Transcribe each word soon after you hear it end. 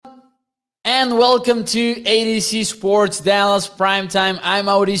And welcome to ADC Sports Dallas Primetime. I'm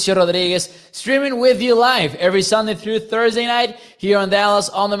Mauricio Rodriguez, streaming with you live every Sunday through Thursday night here on Dallas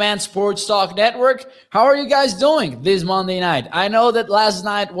On Demand Sports Talk Network. How are you guys doing this Monday night? I know that last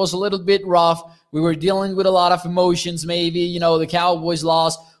night was a little bit rough. We were dealing with a lot of emotions, maybe. The Cowboys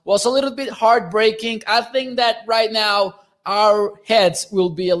loss was a little bit heartbreaking. I think that right now our heads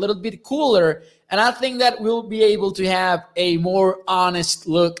will be a little bit cooler. And I think that we'll be able to have a more honest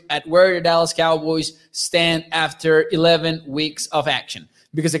look at where the Dallas Cowboys stand after 11 weeks of action.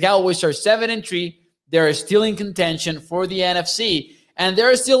 Because the Cowboys are 7-3, they're still in contention for the NFC, and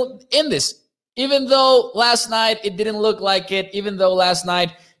they're still in this. Even though last night it didn't look like it, even though last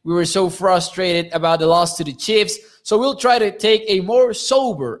night we were so frustrated about the loss to the Chiefs. So we'll try to take a more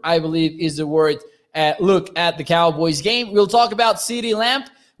sober, I believe is the word, look at the Cowboys game. We'll talk about CeeDee Lamb.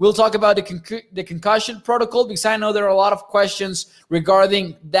 We'll talk about the concussion protocol because I know there are a lot of questions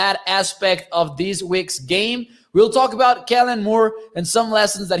regarding that aspect of this week's game. We'll talk about Kellen Moore and some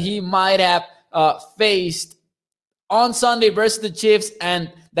lessons that he might have faced on Sunday versus the Chiefs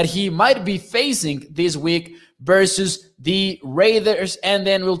and that he might be facing this week versus the Raiders. And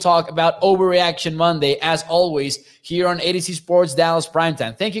then we'll talk about Overreaction Monday, as always, here on ADC Sports Dallas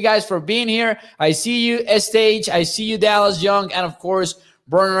Primetime. Thank you guys for being here. I see you, Estage. I see you, Dallas Young. And, of course,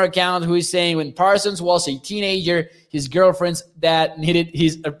 burner account who is saying when Parsons was a teenager, his girlfriend's dad needed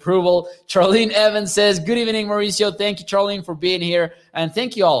his approval. Charlene Evans says, good evening, Mauricio. Thank you, Charlene, for being here. And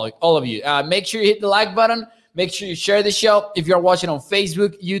thank you all of you. Make sure you hit the like button. Make sure you share the show if you're watching on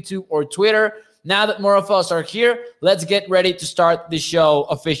Facebook, YouTube, or Twitter. Now that more of us are here, let's get ready to start the show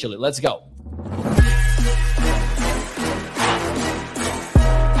officially. Let's go.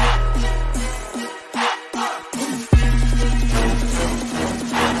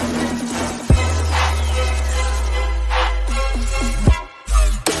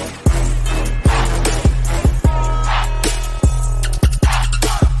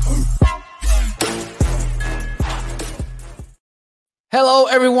 Hello,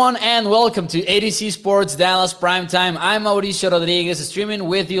 everyone, and welcome to ADC Sports Dallas Primetime. I'm Mauricio Rodriguez, streaming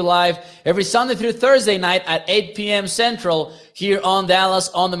with you live every Sunday through Thursday night at 8 p.m. Central here on Dallas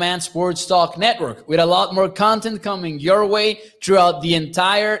On Demand Sports Talk Network with a lot more content coming your way throughout the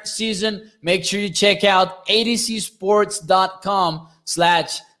entire season. Make sure you check out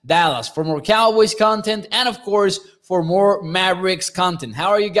adcsports.com/Dallas for more Cowboys content and, of course, for more Mavericks content.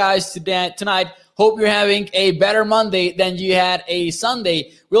 How are you guys tonight? Hope you're having a better Monday than you had a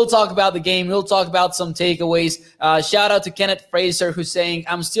Sunday. We'll talk about the game. We'll talk about some takeaways. Shout out to Kenneth Fraser who's saying,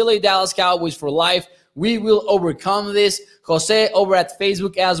 I'm still a Dallas Cowboys for life. We will overcome this. Jose over at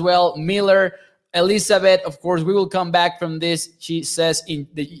Facebook as well. Miller, Elizabeth, of course, we will come back from this. She says in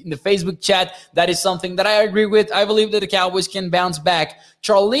the Facebook chat, that is something that I agree with. I believe that the Cowboys can bounce back.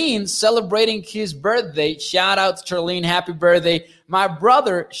 Charlene celebrating his birthday. Shout out to Charlene. Happy birthday. My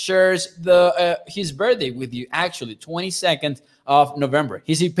brother shares his birthday with you, actually, 22nd of November.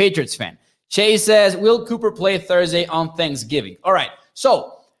 He's a Patriots fan. Chase says, will Cooper play Thursday on Thanksgiving? All right,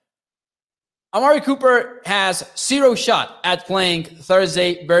 so Amari Cooper has 0 shot at playing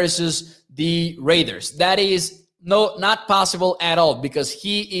Thursday versus the Raiders. That is not possible at all because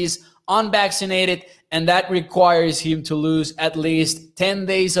he is unvaccinated and that requires him to lose at least 10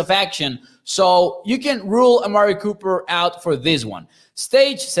 days of action. So you can rule Amari Cooper out for this one.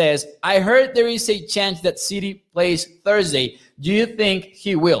 Stage says, I heard there is a chance that CeeDee plays Thursday. Do you think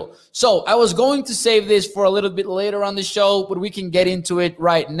he will? So I was going to save this for a little bit later on the show, but we can get into it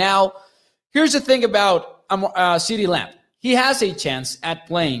right now. Here's the thing about CeeDee Lamb. He has a chance at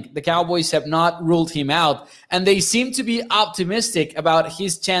playing. The Cowboys have not ruled him out, and they seem to be optimistic about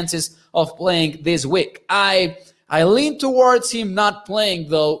his chances of playing this week. I lean towards him not playing,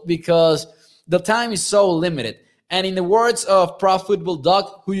 though, because the time is so limited. And in the words of Pro Football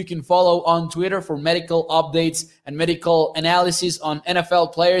Doc, who you can follow on Twitter for medical updates and medical analysis on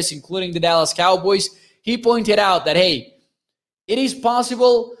NFL players, including the Dallas Cowboys, he pointed out that, hey, it is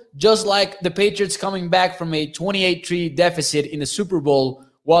possible, just like the Patriots coming back from a 28-3 deficit in the Super Bowl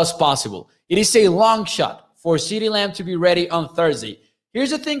was possible. It is a long shot for CeeDee Lamb to be ready on Thursday. Here's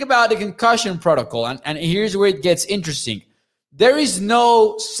the thing about the concussion protocol, and here's where it gets interesting. There is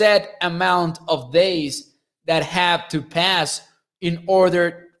no set amount of days that have to pass in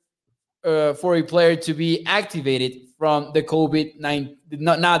order for a player to be activated from the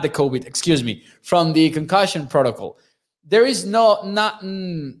from the concussion protocol. There is not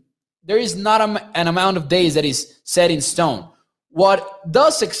an amount of days that is set in stone. What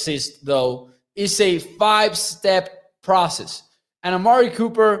does exist, though, is a 5-step process. And Amari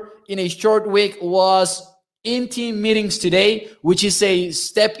Cooper, in a short week, was in team meetings today, which is a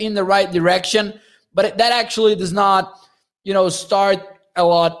step in the right direction. But that actually does not, start a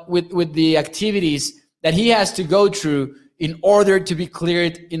lot with the activities that he has to go through in order to be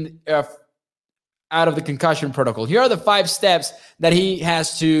cleared out of the concussion protocol. Here are the 5 steps that he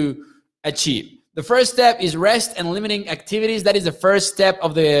has to achieve. The first step is rest and limiting activities. That is the first step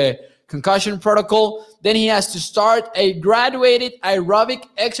of the concussion protocol. Then he has to start a graduated aerobic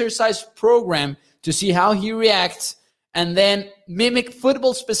exercise program to see how he reacts, and then mimic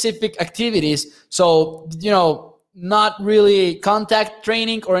football-specific activities. So, not really contact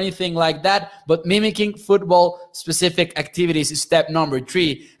training or anything like that, but mimicking football-specific activities is step number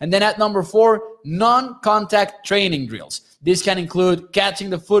 3. And then at number 4, non-contact training drills. This can include catching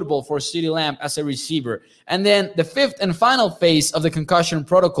the football for CeeDee Lamb as a receiver. And then the 5th and final phase of the concussion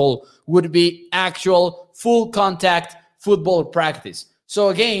protocol would be actual full contact football practice. So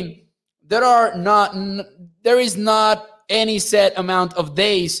again, there is not any set amount of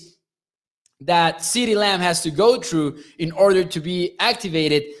days that CeeDee Lamb has to go through in order to be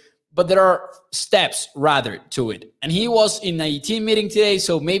activated, but there are steps rather to it. And he was in a team meeting today,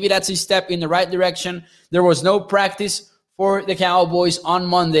 so maybe that's a step in the right direction. There was no practice for the Cowboys on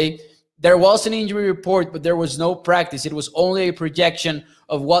Monday. There was an injury report, but there was no practice. It was only a projection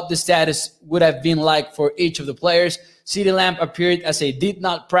of what the status would have been like for each of the players. CeeDee Lamb appeared as a did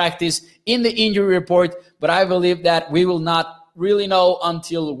not practice in the injury report, but I believe that we will not really know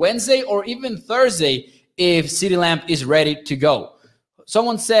until Wednesday or even Thursday if CeeDee Lamb is ready to go.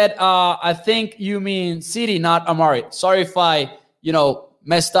 Someone said, I think you mean CeeDee, not Amari. Sorry if I,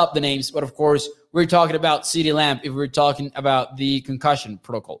 messed up the names, but of course, we're talking about CeeDee Lamb if we're talking about the concussion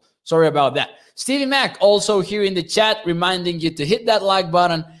protocol. Sorry about that. Stevie Mack also here in the chat reminding you to hit that like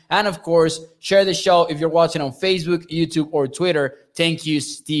button and, of course, share the show if you're watching on Facebook, YouTube, or Twitter. Thank you,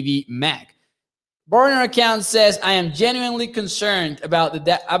 Stevie Mack. Burner account says, I am genuinely concerned about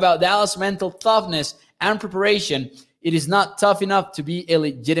Dallas' mental toughness and preparation. It is not tough enough to be a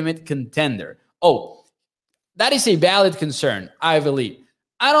legitimate contender. Oh, that is a valid concern, I believe.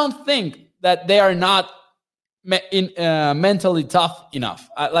 I don't think that they are not mentally tough enough.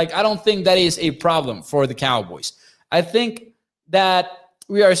 I don't think that is a problem for the Cowboys. I think that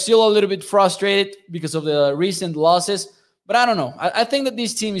we are still a little bit frustrated because of the recent losses. But I don't know. I think that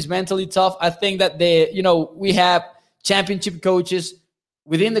this team is mentally tough. I think that we have championship coaches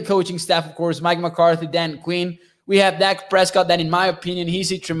within the coaching staff, of course, Mike McCarthy, Dan Quinn. We have Dak Prescott that, in my opinion,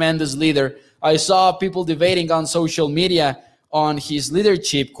 he's a tremendous leader. I saw people debating on social media on his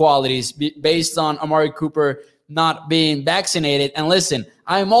leadership qualities based on Amari Cooper not being vaccinated. And listen,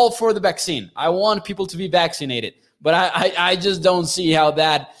 I'm all for the vaccine. I want people to be vaccinated. But I just don't see how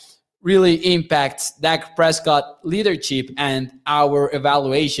that really impacts Dak Prescott leadership and our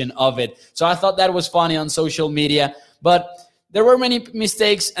evaluation of it. So I thought that was funny on social media. But there were many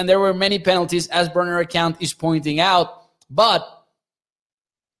mistakes and there were many penalties, as Burner account is pointing out. But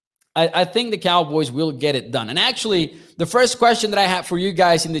I think the Cowboys will get it done. And actually, the first question that I have for you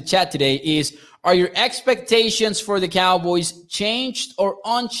guys in the chat today is, are your expectations for the Cowboys changed or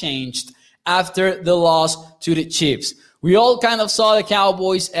unchanged after the loss to the Chiefs? We all kind of saw the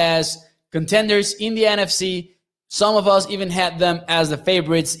Cowboys as contenders in the NFC. Some of us even had them as the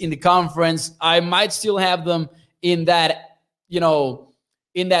favorites in the conference. I might still have them in that,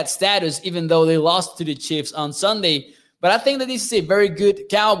 in that status, even though they lost to the Chiefs on Sunday. But I think that this is a very good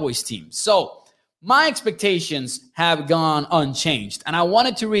Cowboys team. So my expectations have gone unchanged. And I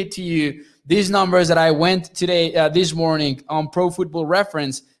wanted to read to you these numbers that I went this morning on Pro Football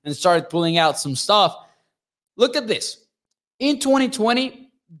Reference and started pulling out some stuff. Look at this. In 2020,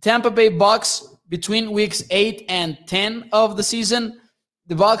 Tampa Bay Bucks, between weeks 8 and 10 of the season,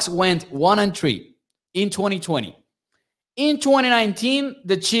 the Bucks went 1-3 in 2020. In 2019,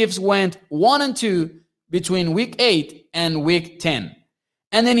 the Chiefs went 1-2 between week 8 and week 10.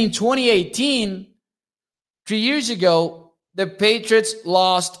 And then in 2018, 3 years ago, the Patriots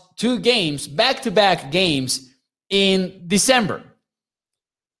lost 2 games, back-to-back games in December.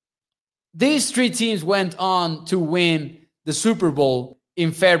 These 3 teams went on to win the Super Bowl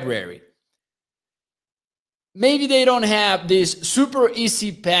in February. Maybe they don't have this super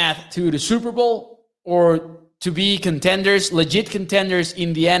easy path to the Super Bowl or to be contenders, legit contenders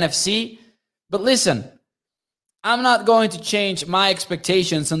in the NFC. But listen, I'm not going to change my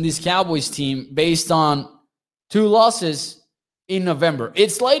expectations on this Cowboys team based on 2 losses in November.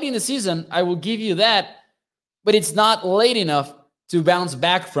 It's late in the season, I will give you that, but it's not late enough to bounce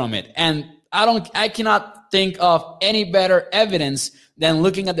back from it. And I cannot think of any better evidence than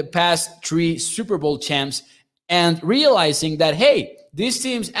looking at the past 3 Super Bowl champs and realizing that, hey, these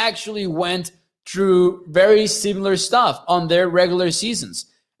teams actually went through very similar stuff on their regular seasons.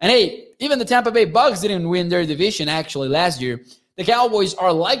 And hey, even the Tampa Bay Bucks didn't win their division actually last year. The Cowboys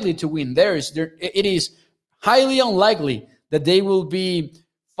are likely to win theirs. It is highly unlikely that they will be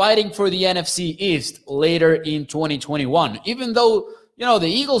fighting for the NFC East later in 2021. Even though, the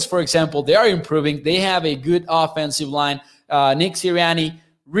Eagles, for example, they are improving. They have a good offensive line. Nick Sirianni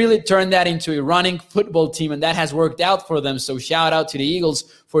really turned that into a running football team, and that has worked out for them. So shout out to the Eagles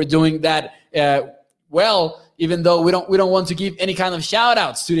for doing that well, even though we don't want to give any kind of shout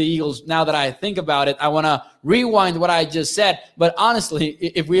outs to the Eagles. Now that I think about it, I want to rewind what I just said. But honestly,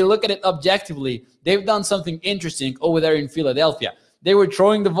 if we look at it objectively, they've done something interesting over there in Philadelphia. They were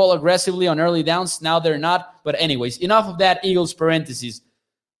throwing the ball aggressively on early downs. Now they're not. But anyways, enough of that Eagles parentheses.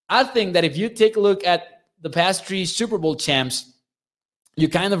 I think that if you take a look at the past 3 Super Bowl champs, you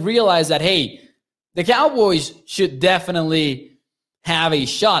kind of realize that, hey, the Cowboys should definitely have a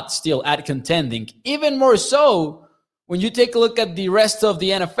shot still at contending. Even more so when you take a look at the rest of the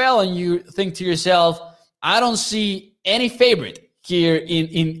NFL and you think to yourself, I don't see any favorite here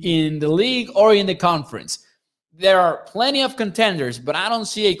in the league or in the conference. There are plenty of contenders, but I don't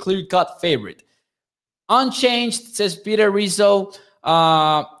see a clear-cut favorite. Unchanged, says Peter Rizzo.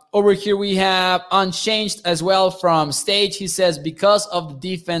 Over here we have unchanged as well from Stage. He says, because of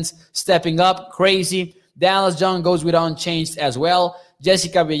the defense stepping up, crazy. Dallas John goes with unchanged as well.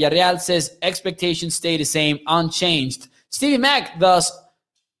 Jessica Villarreal says, expectations stay the same, unchanged. Stevie Mack thus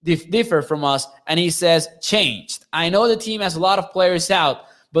differ from us, and he says, changed. I know the team has a lot of players out,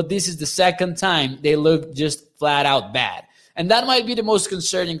 but this is the second time they look just flat out bad. And that might be the most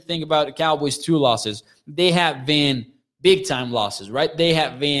concerning thing about the Cowboys' 2 losses. They have been big-time losses, right? They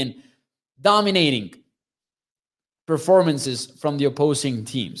have been dominating performances from the opposing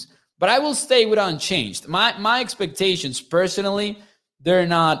teams. But I will stay with unchanged. My expectations, personally, they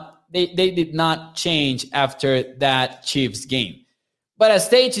did not change after that Chiefs game. But as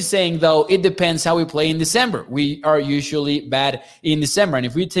Stage is saying, though, it depends how we play in December. We are usually bad in December. And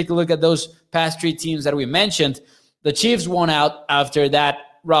if we take a look at those past 3 teams that we mentioned, the Chiefs won out after that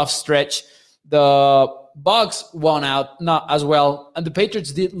rough stretch. The Bucks won out not as well. And the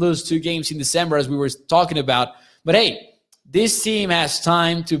Patriots did lose 2 games in December, as we were talking about. But hey, this team has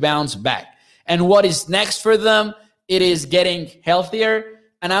time to bounce back. And what is next for them? It is getting healthier.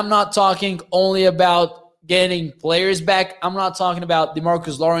 And I'm not talking only about getting players back. I'm not talking about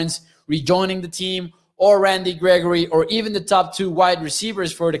DeMarcus Lawrence rejoining the team or Randy Gregory or even the top 2 wide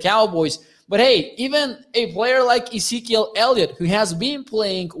receivers for the Cowboys. But hey, even a player like Ezekiel Elliott, who has been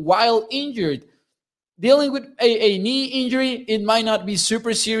playing while injured, dealing with a knee injury, it might not be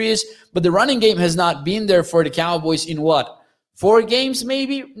super serious, but the running game has not been there for the Cowboys in 4 games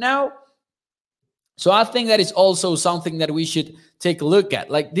maybe now? So I think that is also something that we should take a look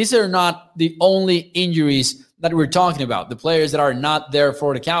at. Like, these are not the only injuries that we're talking about, the players that are not there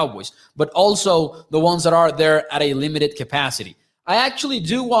for the Cowboys, but also the ones that are there at a limited capacity. I actually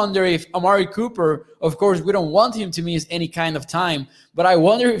do wonder if Amari Cooper, of course, we don't want him to miss any kind of time, but I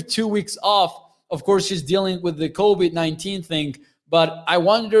wonder if 2 weeks off, of course, he's dealing with the COVID-19 thing, but I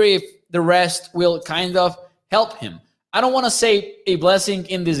wonder if the rest will kind of help him. I don't want to say a blessing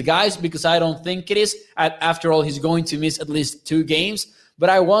in disguise because I don't think it is. After all, he's going to miss at least 2 games. But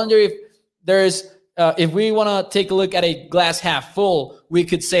I wonder if if we want to take a look at a glass half full, we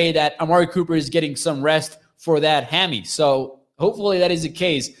could say that Amari Cooper is getting some rest for that hammy. So hopefully that is the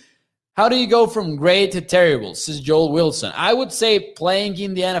case. How do you go from great to terrible, says Joel Wilson? I would say playing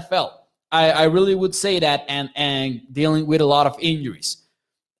in the NFL. I really would say that and dealing with a lot of injuries.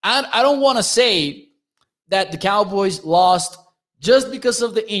 I don't want to say that the Cowboys lost just because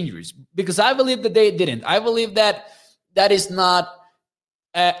of the injuries, because I believe that they didn't. I believe that that is not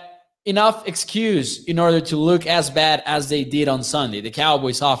enough excuse in order to look as bad as they did on Sunday, the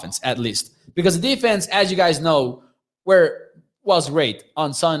Cowboys offense at least. Because the defense, as you guys know, was great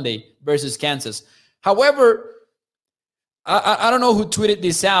on Sunday versus Kansas. However, I don't know who tweeted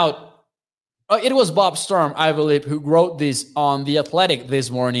this out. It was Bob Storm, I believe, who wrote this on The Athletic this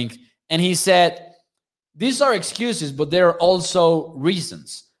morning. And he said, these are excuses, but there are also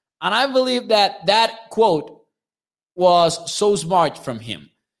reasons. And I believe that quote was so smart from him.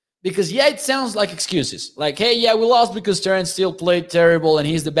 Because, yeah, it sounds like excuses. Like, hey, yeah, we lost because Terrence Steele played terrible and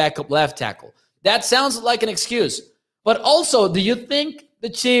he's the backup left tackle. That sounds like an excuse. But also, do you think the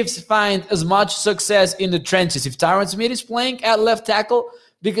Chiefs find as much success in the trenches if Tyron Smith is playing at left tackle?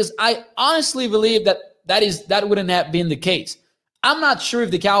 Because I honestly believe that wouldn't have been the case. I'm not sure if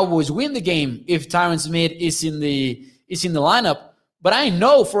the Cowboys win the game if Tyron Smith is in the lineup, but I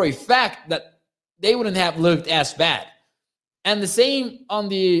know for a fact that they wouldn't have looked as bad. And the same on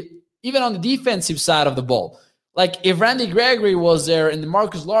the even on the defensive side of the ball. Like if Randy Gregory was there and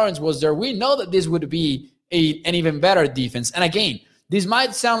Marcus Lawrence was there, we know that this would be an even better defense. And again, these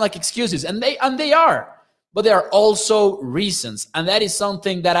might sound like excuses, and they are, but they are also reasons. And that is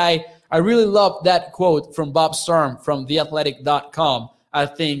something that I really love that quote from Bob Storm from theathletic.com. I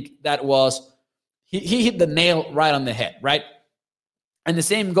think that was, he hit the nail right on the head, right? And the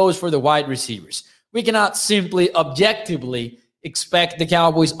same goes for the wide receivers. We cannot simply objectively expect the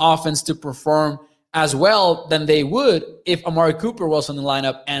Cowboys offense to perform as well than they would if Amari Cooper was on the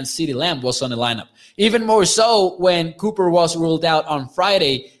lineup and CeeDee Lamb was on the lineup. Even more so when Cooper was ruled out on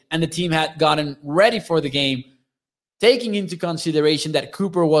Friday and the team had gotten ready for the game, taking into consideration that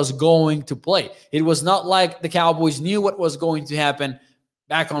Cooper was going to play. It was not like the Cowboys knew what was going to happen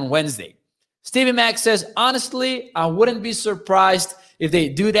back on Wednesday. Stevie Mack says, honestly, I wouldn't be surprised if they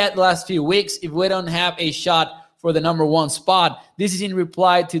do that the last few weeks if we don't have a shot for the number one spot. This is in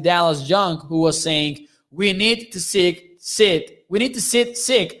reply to Dallas Young, who was saying, we need to sit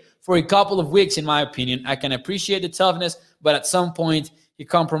sick for a couple of weeks, in my opinion. I can appreciate the toughness, but at some point, he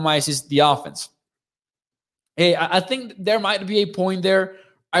compromises the offense. Hey, I think there might be a point there.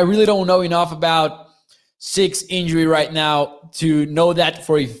 I really don't know enough about Sick's injury right now to know that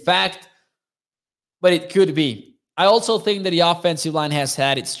for a fact, but it could be. I also think that the offensive line has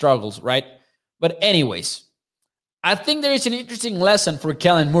had its struggles, right? But anyways, I think there is an interesting lesson for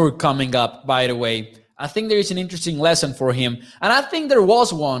Kellen Moore coming up, by the way. I think there is an interesting lesson for him. And I think there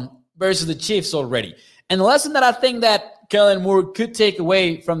was one versus the Chiefs already. And the lesson that I think that Kellen Moore could take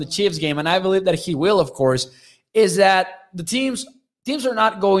away from the Chiefs game, and I believe that he will, of course, is that the teams are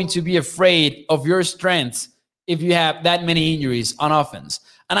not going to be afraid of your strengths if you have that many injuries on offense.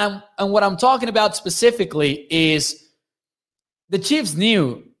 And what I'm talking about specifically is the Chiefs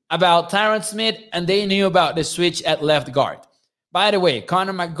knew about Tyron Smith, and they knew about the switch at left guard. By the way,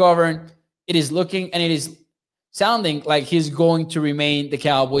 Connor McGovern, it is looking and it is sounding like he's going to remain the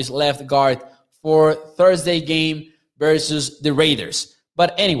Cowboys left guard for Thursday game versus the Raiders.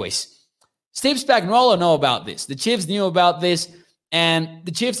 But anyways, Steve Spagnuolo know about this. The Chiefs knew about this, and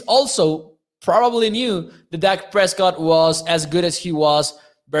the Chiefs also probably knew that Dak Prescott was as good as he was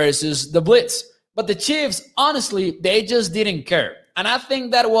versus the blitz. But the Chiefs, honestly, they just didn't care. And I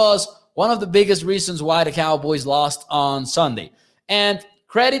think that was one of the biggest reasons why the Cowboys lost on Sunday. And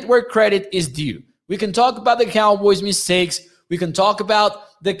credit where credit is due. We can talk about the Cowboys' mistakes. We can talk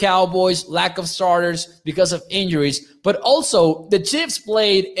about the Cowboys' lack of starters because of injuries. But also, the Chiefs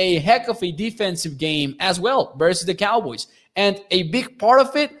played a heck of a defensive game as well versus the Cowboys. And a big part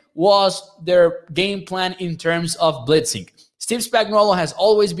of it was their game plan in terms of blitzing. Steve Spagnuolo has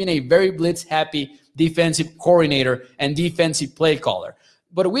always been a very blitz-happy defensive coordinator and defensive play caller.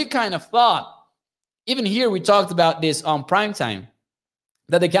 But we kind of thought, even here we talked about this on Primetime,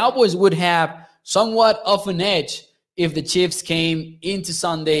 that the Cowboys would have somewhat of an edge if the Chiefs came into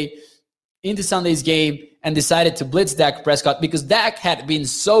Sunday's game and decided to blitz Dak Prescott, because Dak had been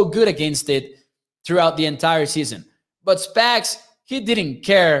so good against it throughout the entire season. But Spags, he didn't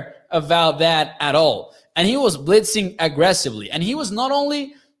care about that at all. And he was blitzing aggressively. And he was not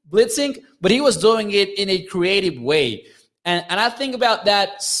only blitzing, but he was doing it in a creative way. And I think about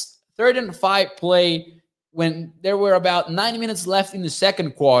that 3rd and 5 play when there were about 9 minutes left in the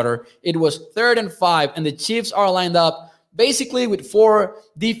second quarter. It was 3rd and 5, and the Chiefs are lined up basically with 4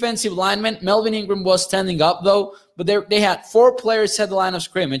 defensive linemen. Melvin Ingram was standing up, though, but they had 4 players at the line of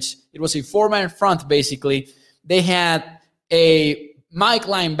scrimmage. It was a 4-man front, basically. They had a Mike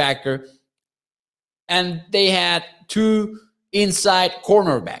linebacker, and they had 2 inside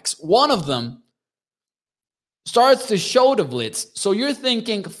cornerbacks. One of them starts to show the blitz. So you're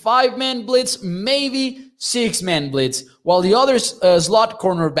thinking 5-man blitz, maybe 6-man blitz, while the other slot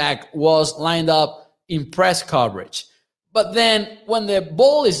cornerback was lined up in press coverage. But then when the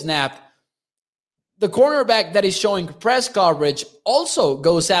ball is snapped, the cornerback that is showing press coverage also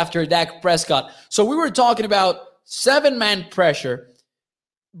goes after Dak Prescott. So we were talking about 7-man pressure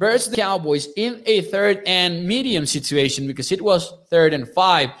versus the Cowboys in a 3rd and medium situation, because it was 3rd and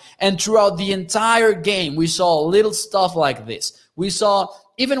 5. And throughout the entire game, we saw little stuff like this. We saw,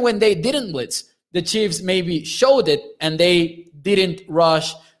 even when they didn't blitz, the Chiefs maybe showed it and they didn't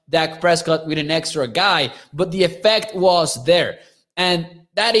rush Dak Prescott with an extra guy, but the effect was there. And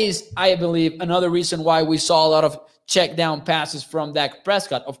that is, I believe, another reason why we saw a lot of check down passes from Dak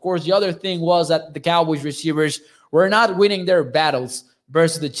Prescott. Of course, the other thing was that the Cowboys receivers were not winning their battles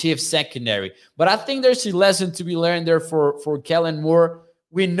versus the Chiefs secondary. But I think there's a lesson to be learned there for Kellen Moore.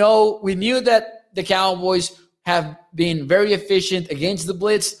 We knew that the Cowboys have been very efficient against the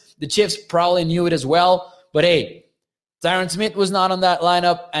blitz. The Chiefs probably knew it as well. But hey, Tyron Smith was not on that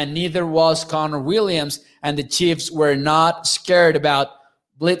lineup, and neither was Connor Williams, and the Chiefs were not scared about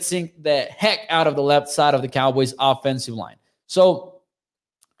blitzing the heck out of the left side of the Cowboys offensive line. So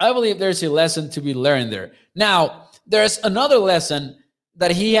I believe there's a lesson to be learned there. Now, there's another lesson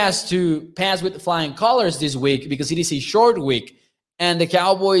that he has to pass with flying colors this week because it is a short week, and the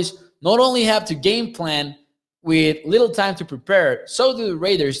Cowboys not only have to game plan with little time to prepare, so do the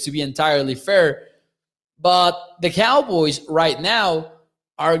Raiders, to be entirely fair, but the Cowboys right now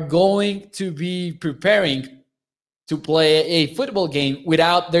are going to be preparing to play a football game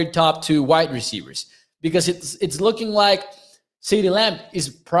without their top two wide receivers because it's looking like CeeDee Lamb is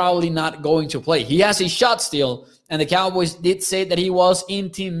probably not going to play. He has a shot still, and the Cowboys did say that he was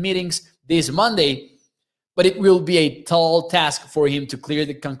in team meetings this Monday, but it will be a tall task for him to clear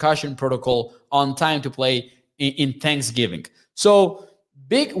the concussion protocol on time to play in Thanksgiving. So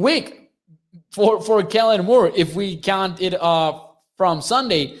big week for Kellen Moore if we count it from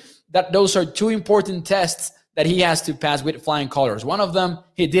Sunday, that those are two important tests that he has to pass with flying colors. One of them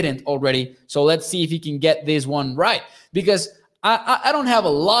he didn't already, so let's see if he can get this one right because I don't have a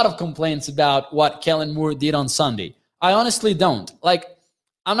lot of complaints about what Kellen Moore did on Sunday. I honestly don't. Like,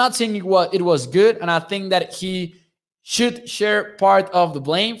 I'm not saying it was good, and I think that he should share part of the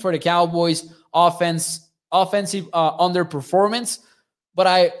blame for the Cowboys' offensive underperformance, but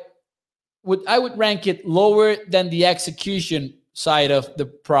I would rank it lower than the execution side of the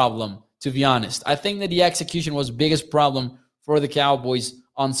problem, to be honest. I think that the execution was the biggest problem for the Cowboys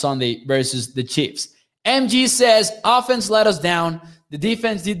on Sunday versus the Chiefs. MG says, offense let us down. The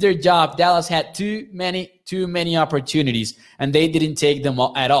defense did their job. Dallas had too many opportunities, and they didn't take them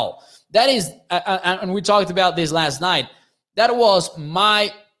at all. That is, and we talked about this last night, that was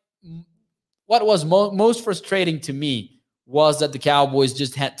what was most frustrating to me was that the Cowboys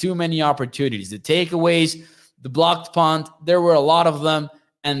just had too many opportunities. The takeaways, the blocked punt, there were a lot of them,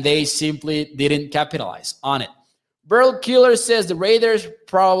 and they simply didn't capitalize on it. Burl Killer says the Raiders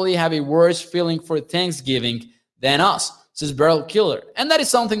probably have a worse feeling for Thanksgiving than us, says Burl Killer. And that is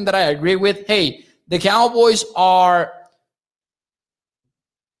something that I agree with. Hey, the Cowboys are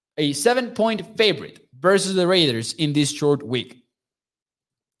a 7-point favorite versus the Raiders in this short week.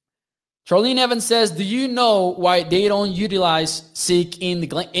 Charlene Evans says, do you know why they don't utilize Zeke in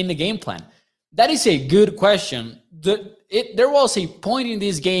the game plan? That is a good question. There was a point in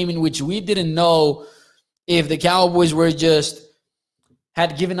this game in which we didn't know if the Cowboys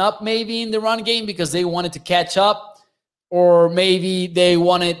had given up maybe in the run game because they wanted to catch up, or maybe they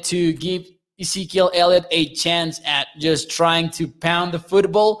wanted to give Ezekiel Elliott a chance at just trying to pound the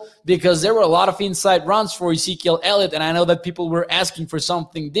football because there were a lot of inside runs for Ezekiel Elliott, and I know that people were asking for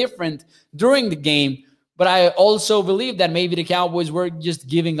something different during the game, but I also believe that maybe the Cowboys were just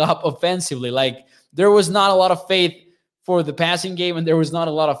giving up offensively. Like, there was not a lot of faith for the passing game, and there was not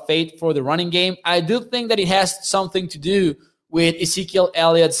a lot of faith for the running game. I do think that it has something to do with Ezekiel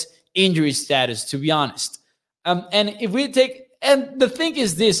Elliott's injury status, to be honest. And the thing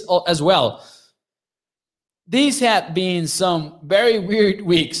is this as well. These have been some very weird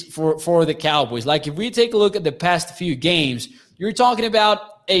weeks for the Cowboys. Like, if we take a look at the past few games, you're talking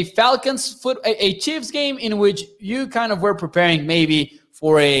about a Chiefs game in which you kind of were preparing maybe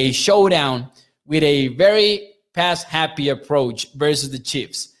for a showdown with a very pass-happy approach versus the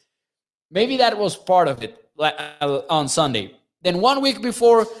Chiefs. Maybe that was part of it on Sunday. Then 1 week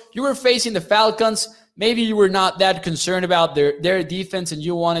before, you were facing the Falcons. Maybe you were not that concerned about their defense and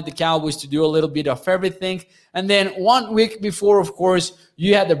you wanted the Cowboys to do a little bit of everything. And then 1 week before, of course,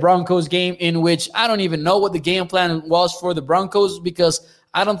 you had the Broncos game in which I don't even know what the game plan was for the Broncos because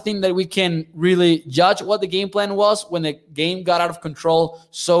I don't think that we can really judge what the game plan was when the game got out of control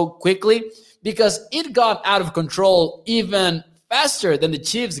so quickly, because it got out of control even faster than the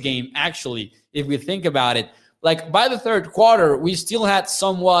Chiefs game, actually, if we think about it. Like, by the third quarter, we still had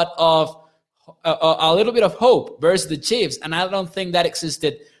somewhat of a little bit of hope versus the Chiefs, and I don't think that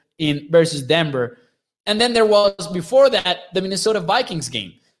existed versus Denver. And then there was, before that, the Minnesota Vikings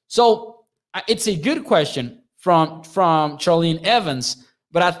game. So it's a good question from Charlene Evans,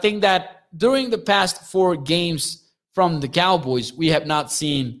 but I think that during the past 4 games from the Cowboys, we have not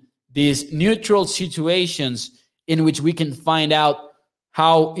seen these neutral situations in which we can find out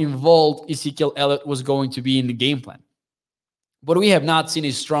how involved Ezekiel Elliott was going to be in the game plan. But we have not seen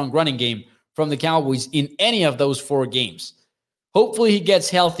a strong running game from the Cowboys in any of those 4 games. Hopefully he gets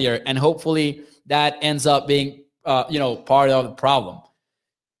healthier, and hopefully that ends up being part of the problem.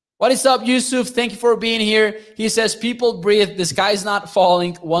 What is up, Yusuf? Thank you for being here. He says, people breathe. The sky's not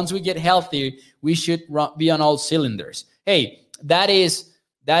falling. Once we get healthier, we should be on all cylinders. Hey, that is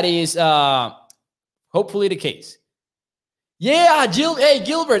hopefully the case. Yeah, hey,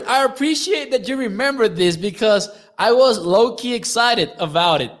 Gilbert, I appreciate that you remembered this because I was low-key excited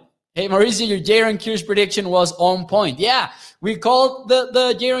about it. Hey, Mauricio, your Jaron Kears prediction was on point. Yeah, we called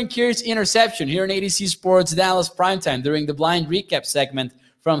the Jaron Kears interception here on ADC Sports Dallas Primetime during the blind recap segment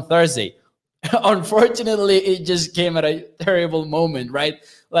from Thursday. Unfortunately, it just came at a terrible moment, right?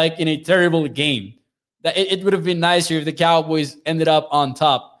 Like in a terrible game. That it would have been nicer if the Cowboys ended up on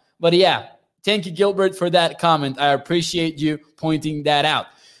top. But yeah, thank you, Gilbert, for that comment. I appreciate you pointing that out.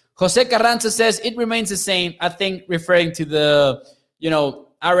 Jose Carranza says it remains the same. I think referring to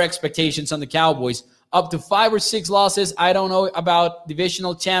our expectations on the Cowboys. Up to 5 or 6 losses. I don't know about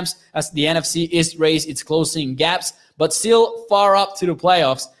divisional champs as the NFC East race. It's closing gaps, but still far up to the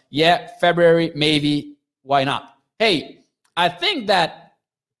playoffs. Yeah, February, maybe. Why not? Hey, I think that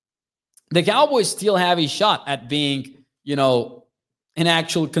the Cowboys still have a shot at being, an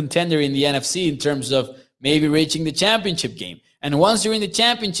actual contender in the NFC in terms of maybe reaching the championship game. And once you're in the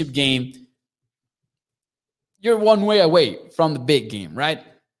championship game, you're one way away from the big game, right?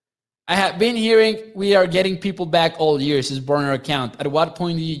 I have been hearing we are getting people back all year, says burner account. At what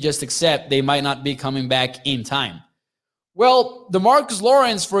point do you just accept they might not be coming back in time? Well, DeMarcus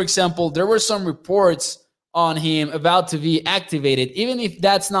Lawrence, for example, there were some reports on him about to be activated, even if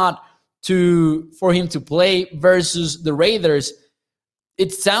that's not for him to play versus the Raiders.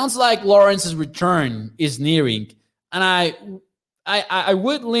 It sounds like Lawrence's return is nearing, and I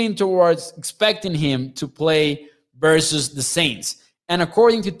would lean towards expecting him to play versus the Saints. And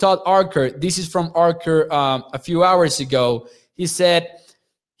according to Todd Archer, this is from Archer a few hours ago, he said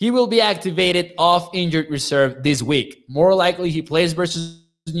he will be activated off injured reserve this week. More likely he plays versus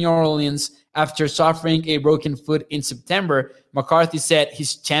New Orleans after suffering a broken foot in September. McCarthy said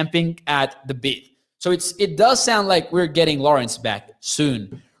he's champing at the bit. So it does sound like we're getting Lawrence back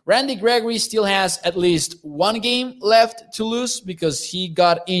soon. Randy Gregory still has at least one game left to lose because he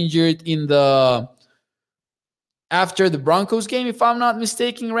got injured after the Broncos game, if I'm not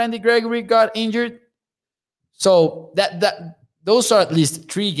mistaken. Randy Gregory got injured. So those are at least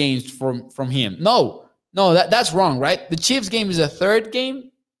 3 games from him. No, that's wrong, right? The Chiefs game is a 3rd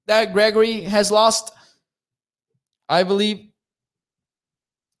game that Gregory has lost, I believe.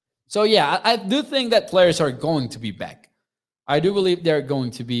 So yeah, I do think that players are going to be back. I do believe they're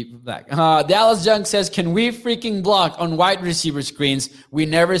going to be back. Dallas Junk says, can we freaking block on wide receiver screens? We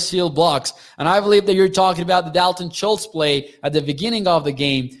never seal blocks. And I believe that you're talking about the Dalton Schultz play at the beginning of the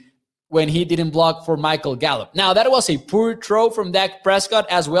game when he didn't block for Michael Gallup. Now, that was a poor throw from Dak Prescott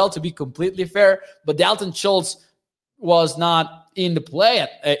as well, to be completely fair. But Dalton Schultz was not in the play,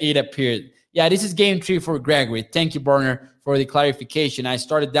 it appeared. Yeah, this is game 3 for Gregory. Thank you, Burner, for the clarification. I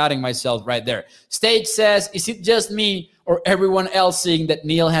started doubting myself right there. Stage says, is it just me or everyone else seeing that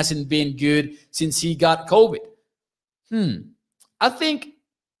Neil hasn't been good since he got COVID? I think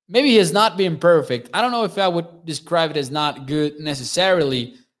maybe he has not been perfect. I don't know if I would describe it as not good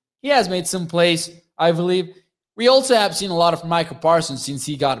necessarily. He has made some plays, I believe. We also have seen a lot of Michael Parsons since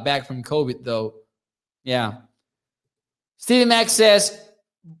he got back from COVID, though. Yeah. Stevie Mack says,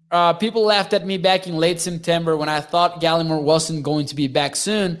 people laughed at me back in late September when I thought Gallimore wasn't going to be back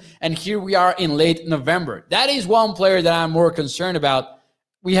soon, and here we are in late November. That is one player that I'm more concerned about.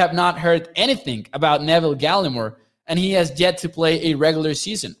 We have not heard anything about Neville Gallimore, and he has yet to play a regular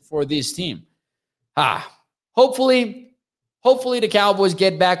season for this team. Hopefully the Cowboys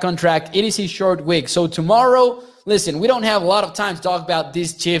get back on track. It is a short week. So tomorrow, listen, we don't have a lot of time to talk about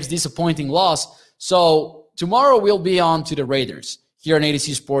this Chiefs' disappointing loss. So tomorrow we'll be on to the Raiders here on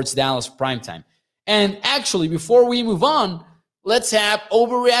ADC Sports Dallas Primetime. And actually, before we move on, let's have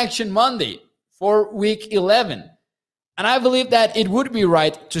Overreaction Monday for Week 11. And I believe that it would be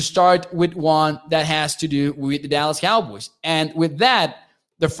right to start with one that has to do with the Dallas Cowboys. And with that,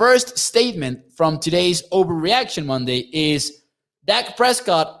 the first statement from today's Overreaction Monday is Dak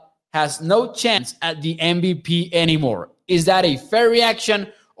Prescott has no chance at the MVP anymore. Is that a fair reaction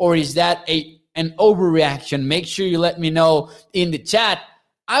or is that an overreaction? Make sure you let me know in the chat.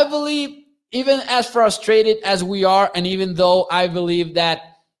 I believe, even as frustrated as we are, and even though I believe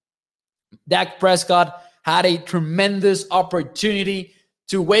that Dak Prescott had a tremendous opportunity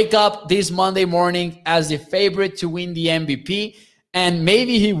to wake up this Monday morning as the favorite to win the MVP, and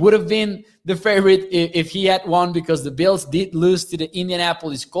maybe he would have been the favorite if he had won, because the Bills did lose to the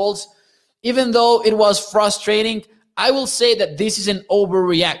Indianapolis Colts. Even though it was frustrating, I will say that this is an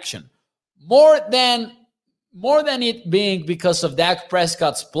overreaction. More than it being because of Dak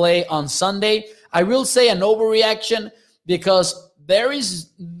Prescott's play on Sunday, I will say an overreaction because there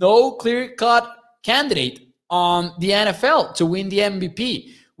is no clear-cut candidate on the NFL to win the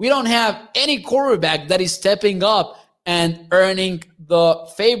MVP. We don't have any quarterback that is stepping up and earning the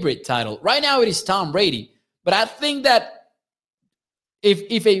favorite title. Right now it is Tom Brady. But I think that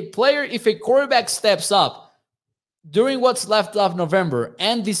if a quarterback steps up during what's left of November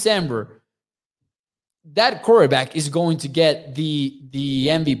and December, that quarterback is going to get the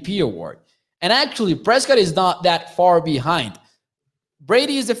MVP award. And actually, Prescott is not that far behind.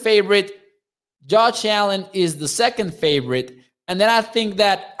 Brady is the favorite. Josh Allen is the second favorite. And then I think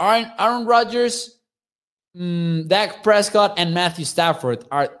that Aaron Rodgers, Dak Prescott, and Matthew Stafford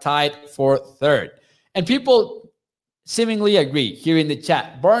are tied for third. And people seemingly agree here in the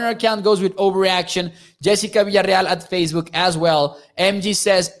chat. Burner account goes with overreaction. Jessica Villarreal at Facebook as well. MG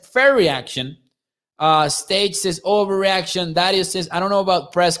says fair reaction. Stage says overreaction. Darius says, I don't know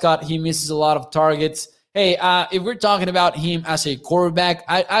about Prescott. He misses a lot of targets. Hey, if we're talking about him as a quarterback,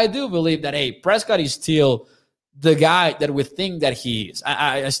 I do believe that, hey, Prescott is still the guy that we think that he is.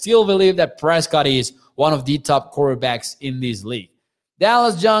 I still believe that Prescott is one of the top quarterbacks in this league.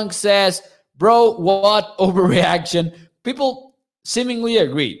 Dallas Junk says, bro, what overreaction? People seemingly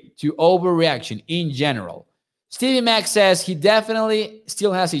agree to overreaction in general. Stevie Mack says he definitely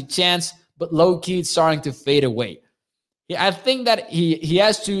still has a chance, but low-key it's starting to fade away. Yeah, I think that he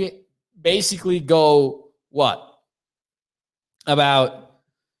has to basically go, what?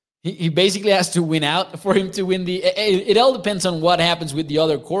 He basically has to win out for him to win the... It all depends on what happens with the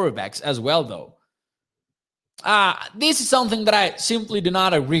other quarterbacks as well, though. This is something that I simply do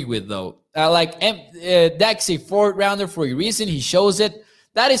not agree with, though. Dak's a fourth rounder for a reason. He shows it.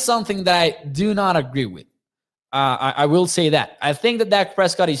 That is something that I do not agree with. I will say that. I think that Dak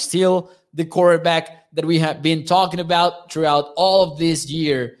Prescott is still the quarterback that we have been talking about throughout all of this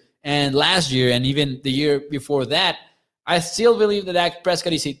year and last year and even the year before that. I still believe that Dak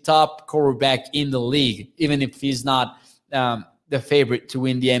Prescott is a top quarterback in the league, even if he's not the favorite to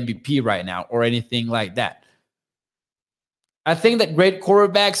win the MVP right now or anything like that. I think that great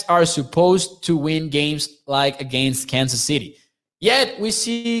quarterbacks are supposed to win games like against Kansas City. Yet we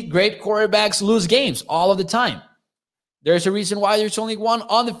see great quarterbacks lose games all of the time. There's a reason why there's only one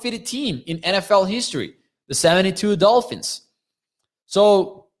undefeated team in NFL history, the 72 Dolphins.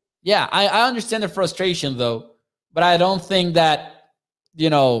 So, yeah, I understand the frustration, though, but I don't think that,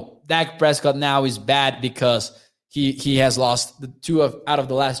 Dak Prescott now is bad because he has lost out of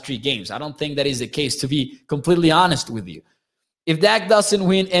the last 3 games. I don't think that is the case, to be completely honest with you. If Dak doesn't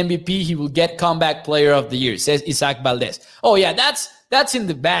win MVP, he will get Comeback Player of the Year, says Isaac Valdez. Oh, yeah, that's in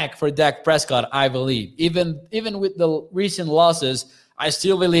the bag for Dak Prescott, I believe. Even with the recent losses, I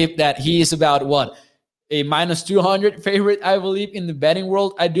still believe that he is about, a minus 200 favorite, I believe, in the betting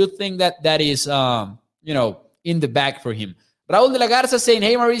world. I do think that is, in the bag for him. Raul de la Garza saying,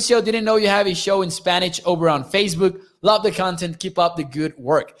 hey, Mauricio, didn't know you have a show in Spanish over on Facebook. Love the content. Keep up the good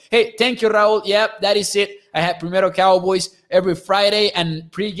work. Hey, thank you, Raul. Yep, that is it. I have Primero Cowboys every Friday and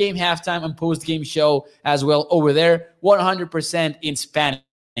pregame, halftime, and postgame show as well over there, 100% in Spanish.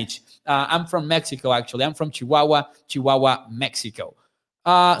 I'm from Mexico, actually. I'm from Chihuahua, Mexico.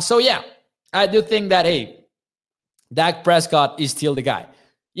 So, yeah, I do think that, hey, Dak Prescott is still the guy.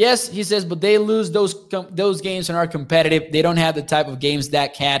 Yes, he says, but they lose those games and are competitive. They don't have the type of games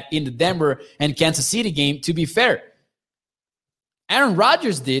Dak had in the Denver and Kansas City game, to be fair. Aaron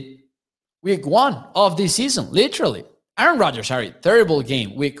Rodgers did week 1 of this season, literally. Aaron Rodgers had a terrible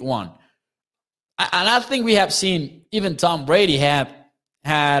game week 1. And I think we have seen even Tom Brady had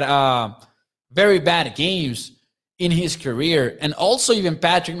very bad games in his career. And also even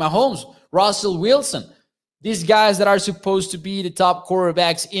Patrick Mahomes, Russell Wilson. These guys that are supposed to be the top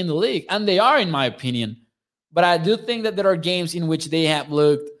quarterbacks in the league. And they are, in my opinion. But I do think that there are games in which they have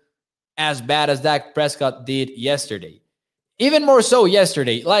looked as bad as Dak Prescott did yesterday. Even more so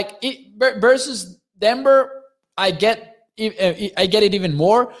yesterday. Versus Denver, I get it even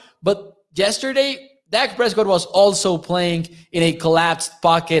more. But yesterday, Dak Prescott was also playing in a collapsed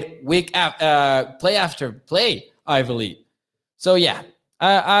pocket play after play, I believe. So, yeah.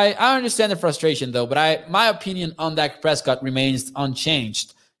 I understand the frustration, though, but my opinion on Dak Prescott remains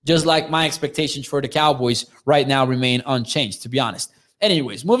unchanged, just like my expectations for the Cowboys right now remain unchanged, to be honest.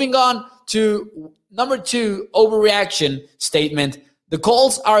 Anyways, moving on to number 2, overreaction statement. The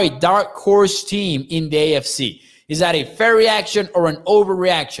Colts are a dark horse team in the AFC. Is that a fair reaction or an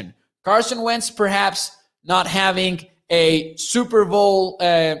overreaction? Carson Wentz perhaps not having a Super Bowl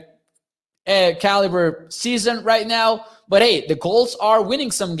caliber season right now. But hey, the Colts are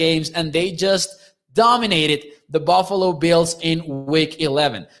winning some games, and they just dominated the Buffalo Bills in Week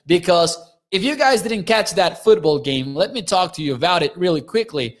 11. Because if you guys didn't catch that football game, let me talk to you about it really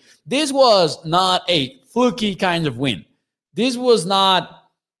quickly. This was not a fluky kind of win. This was not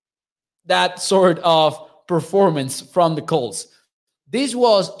that sort of performance from the Colts. This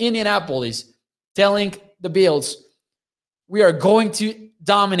was Indianapolis telling the Bills, we are going to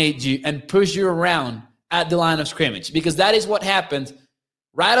dominate you and push you around at the line of scrimmage, because that is what happened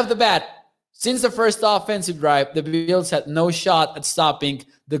right off the bat. Since the first offensive drive, the Bills had no shot at stopping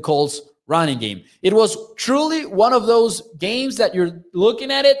the Colts' running game. It was truly one of those games that you're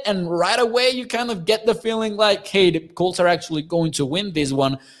looking at it and right away you kind of get the feeling like, hey, the Colts are actually going to win this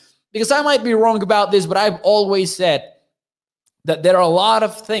one. Because I might be wrong about this, but I've always said that there are a lot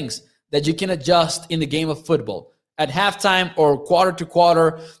of things that you can adjust in the game of football. At halftime or quarter to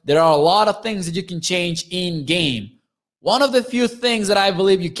quarter, there are a lot of things that you can change in game. One of the few things that I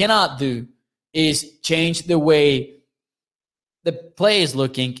believe you cannot do is change the way the play is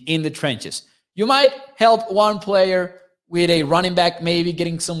looking in the trenches. You might help one player with a running back maybe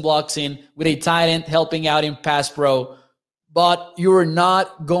getting some blocks in, with a tight end helping out in pass pro, but you're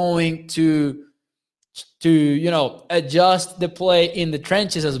not going to adjust the play in the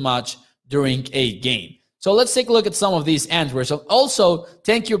trenches as much during a game. So let's take a look at some of these answers. So also,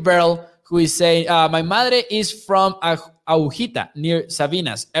 thank you, Beryl, who is saying, my madre is from Agujita near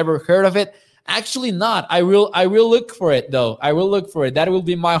Sabinas. Ever heard of it? Actually not. I will look for it, though. I will look for it. That will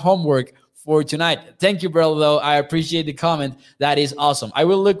be my homework for tonight. Thank you, Beryl, though. I appreciate the comment. That is awesome. I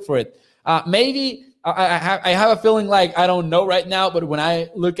will look for it. Maybe I have a feeling like I don't know right now, but when I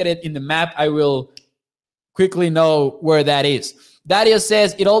look at it in the map, I will quickly know where that is. Dario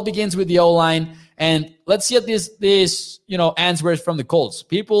says it all begins with the O-line. And let's see at this answers from the Colts.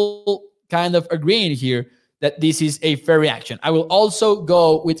 People kind of agreeing here that this is a fair reaction. I will also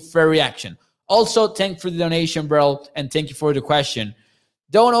go with fair reaction. Also, thank you for the donation, Beryl, and thank you for the question.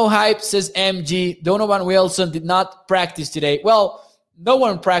 Dono Hype says MG. Donovan Wilson did not practice today. Well, no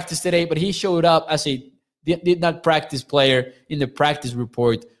one practiced today, but he showed up as a did not practice player in the practice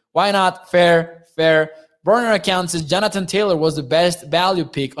report. Why not? Fair. Burner account says Jonathan Taylor was the best value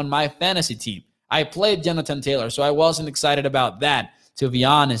pick on my fantasy team. I played Jonathan Taylor, so I wasn't excited about that, to be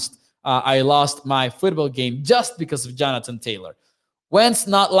honest. I lost my football game just because of Jonathan Taylor. Wentz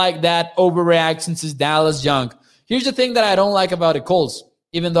not like that, overreaction, says Dallas Young. Here's the thing that I don't like about the Colts,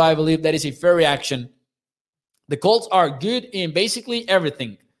 even though I believe that is a fair reaction. The Colts are good in basically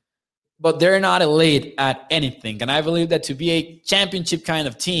everything, but they're not elite at anything. And I believe that to be a championship kind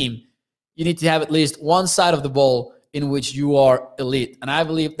of team, you need to have at least one side of the ball in which you are elite. And I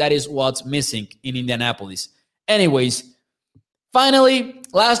believe that is what's missing in Indianapolis. Anyways, finally,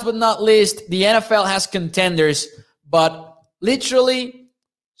 last but not least, the NFL has contenders, but literally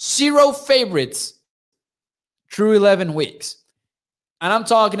 0 favorites through 11 weeks. And I'm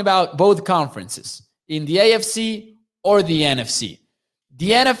talking about both conferences, in the AFC or the NFC.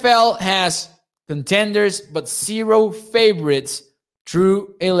 The NFL has contenders, but 0 favorites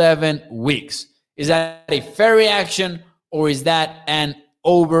through 11 weeks. Is that a fair reaction or is that an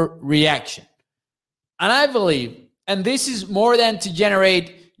overreaction? And I believe, and this is more than to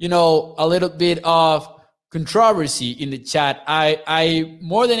generate, a little bit of controversy in the chat. I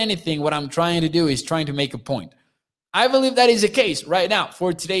more than anything, what I'm trying to do is trying to make a point. I believe that is the case right now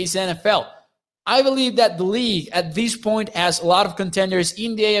for today's NFL. I believe that the league at this point has a lot of contenders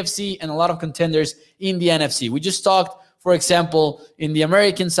in the AFC and a lot of contenders in the NFC. We just talked, for example, in the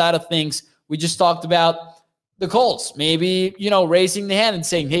American side of things, we just talked about the Colts, maybe, raising the hand and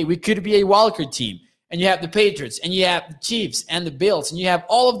saying, hey, we could be a wildcard team. And you have the Patriots, and you have the Chiefs and the Bills, and you have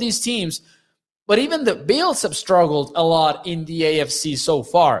all of these teams. But even the Bills have struggled a lot in the AFC so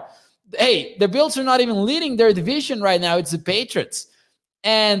far. Hey, the Bills are not even leading their division right now. It's the Patriots.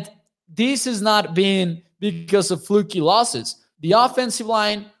 And this has not been because of fluky losses. The offensive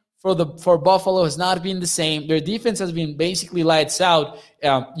line for Buffalo has not been the same. Their defense has been basically lights out,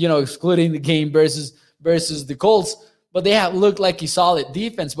 excluding the game versus the Colts. But they have looked like a solid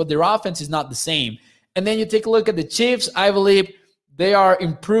defense, but their offense is not the same. And then you take a look at the Chiefs. I believe they are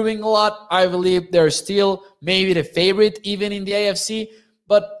improving a lot. I believe they're still maybe the favorite even in the AFC.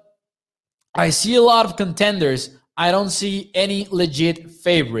 But I see a lot of contenders. I don't see any legit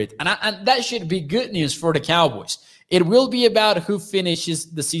favorite. And that should be good news for the Cowboys. It will be about who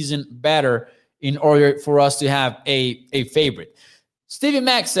finishes the season better in order for us to have a favorite. Stevie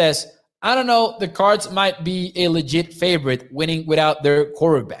Mack says, I don't know, the Cards might be a legit favorite winning without their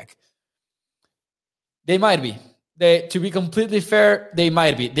quarterback. They might be. To be completely fair, they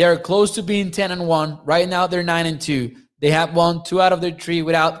might be. They are close to being 10-1. Right now, they're 9-2. They have won 2 out of their 3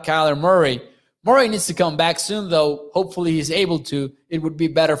 without Kyler Murray. Murray needs to come back soon, though. Hopefully, he's able to. It would be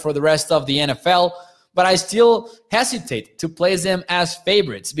better for the rest of the NFL. But I still hesitate to place them as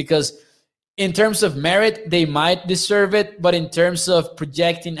favorites because in terms of merit, they might deserve it. But in terms of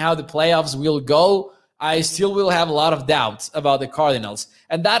projecting how the playoffs will go, I still will have a lot of doubts about the Cardinals.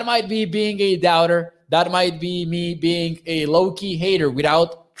 And that might be being a doubter. That might be me being a low-key hater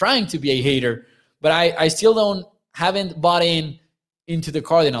without trying to be a hater. But I still haven't bought into the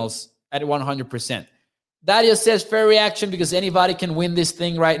Cardinals at 100%. Dario says fair reaction because anybody can win this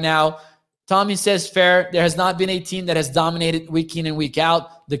thing right now. Tommy says fair. There has not been a team that has dominated week in and week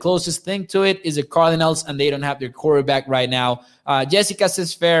out. The closest thing to it is the Cardinals, and they don't have their quarterback right now. Jessica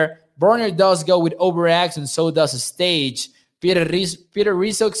says fair. Burner does go with overreacts, and so does a stage. Peter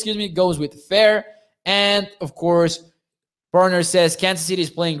Rizzo, goes with fair. And, of course, Burner says Kansas City is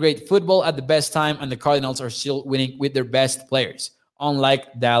playing great football at the best time, and the Cardinals are still winning with their best players,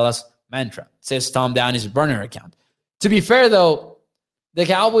 unlike Dallas Mantra, says Tom Downey's Burner account. To be fair, though, the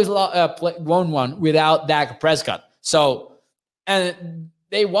Cowboys won one without Dak Prescott. So, and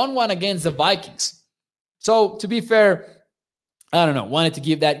they won one against the Vikings. So, to be fair, I don't know. Wanted to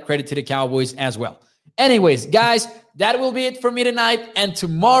give that credit to the Cowboys as well. Anyways, guys, that will be it for me tonight. And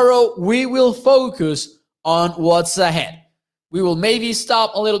tomorrow we will focus on what's ahead. We will maybe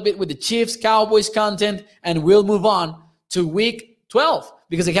stop a little bit with the Chiefs Cowboys content, and we'll move on to week 12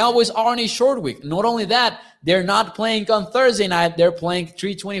 because the Cowboys are on a short week. Not only that, they're not playing on Thursday night. They're playing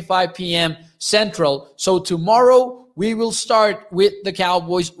 3:25 p.m. Central. So tomorrow we will start with the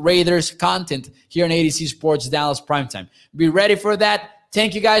Cowboys Raiders content here on ADC Sports Dallas Primetime. Be ready for that.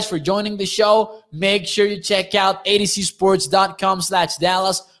 Thank you guys for joining the show. Make sure you check out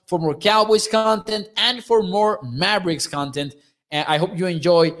adcsports.com/Dallas for more Cowboys content and for more Mavericks content. And I hope you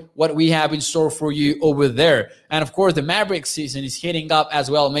enjoy what we have in store for you over there. And of course, the Mavericks season is heating up as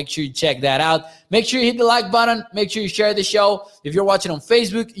well. Make sure you check that out. Make sure you hit the like button. Make sure you share the show. If you're watching on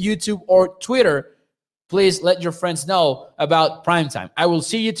Facebook, YouTube, or Twitter, please let your friends know about Primetime. I will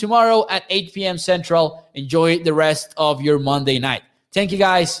see you tomorrow at 8 p.m. Central. Enjoy the rest of your Monday night. Thank you,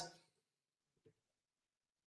 guys.